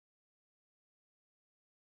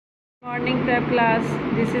Morning prep class.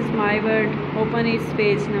 This is my word. Open its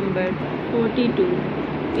page number 42.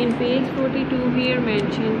 In page 42 here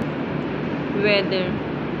mentioned weather.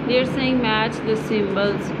 They are saying match the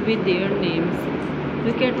symbols with their names.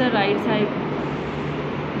 Look at the right side.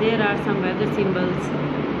 There are some weather symbols.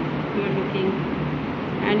 You are looking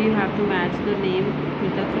and you have to match the name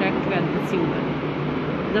with the correct weather symbol.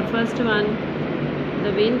 The first one,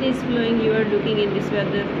 the wind is blowing. You are looking in this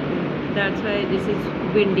weather. That's why this is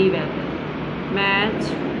windy weather. Match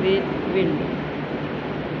with windy.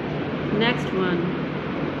 Next one,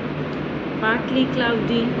 partly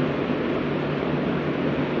cloudy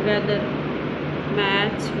weather.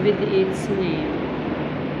 Match with its name.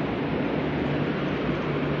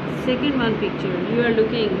 Second one picture, you are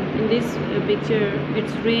looking in this picture,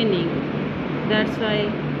 it's raining. That's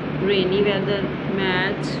why rainy weather.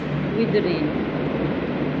 Match with the rain.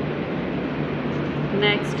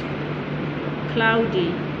 Next,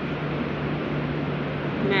 cloudy.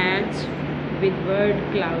 Match with word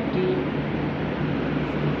cloudy.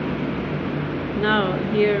 Now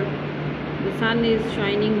here the sun is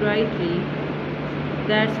shining brightly.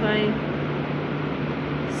 That's why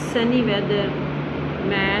sunny weather.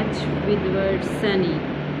 Match with word sunny.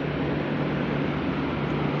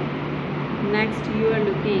 Next you are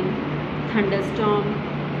looking thunderstorm.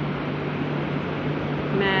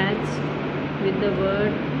 Match with the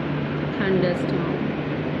word thunderstorm.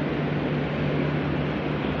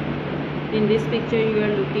 In this picture you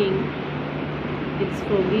are looking, it's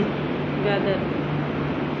foggy weather.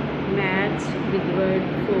 Match with word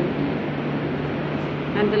foggy.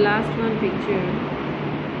 And the last one picture,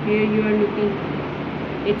 here you are looking,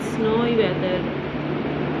 it's snowy weather.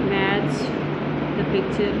 Match the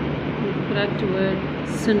picture with correct word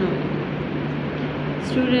snowy.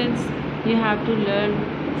 Students, you have to learn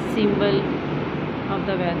symbol of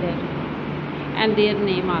the weather and their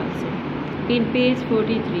name also. In page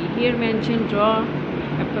 43, here mentioned draw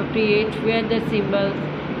appropriate weather symbol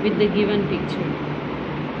with the given picture.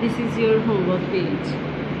 This is your homework page.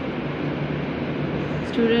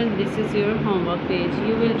 Student, this is your homework page.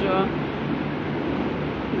 You will draw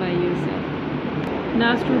by yourself.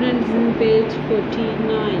 Now students, in page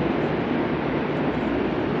 49.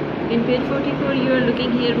 In page 44, you are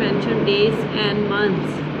looking here mentioned days and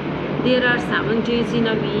months. There are 7 days in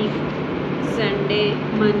a week: Sunday,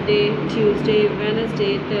 Monday, Tuesday,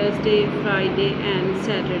 Wednesday, Thursday, Friday and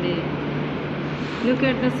Saturday. Look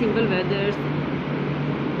at the symbol weathers.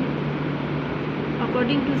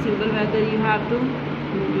 According to symbol weather, you have to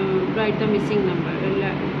write the missing number,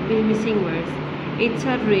 the missing words. It's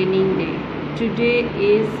a raining day. Today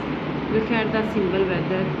is, look at the symbol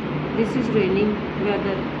weather. This is raining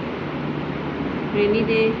weather, rainy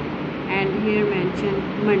day, and here mentioned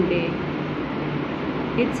Monday.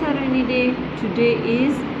 It's a rainy day. Today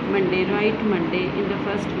is Monday. Write Monday in the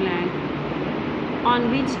first blank. On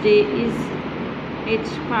which day is it?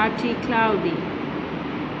 Partly cloudy.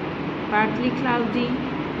 Partly cloudy.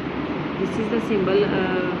 This is the symbol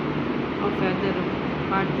of weather.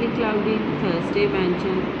 Partly cloudy. Thursday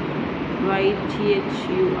mentioned. Write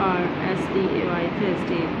Thursday.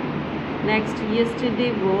 Thursday. Next,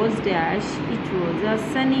 yesterday was dash. It was a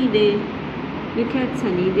sunny day. Look at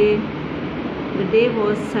sunny day. The day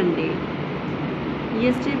was Sunday.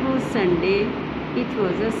 Yesterday was Sunday. It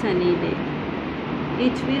was a sunny day.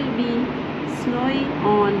 It will be snowy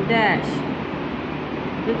on dash.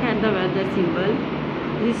 Look at the weather symbol.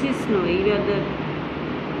 This is snowy weather.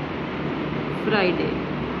 Friday.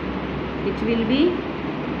 It will be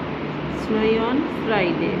snowy on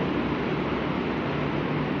Friday.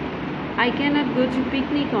 I cannot go to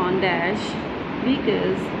picnic on dash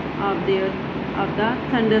because of the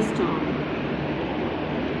thunderstorm.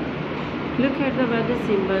 Look at the weather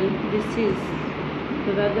symbol. This is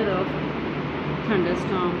the weather of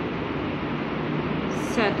thunderstorm.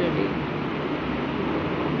 Saturday.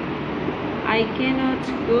 I cannot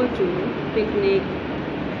go to picnic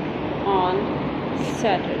on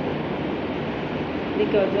Saturday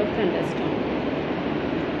because of thunderstorm.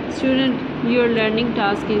 Student, your learning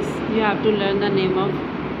task is you have to learn the name of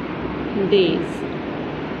days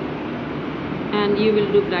and you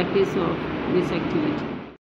will do practice of this activity.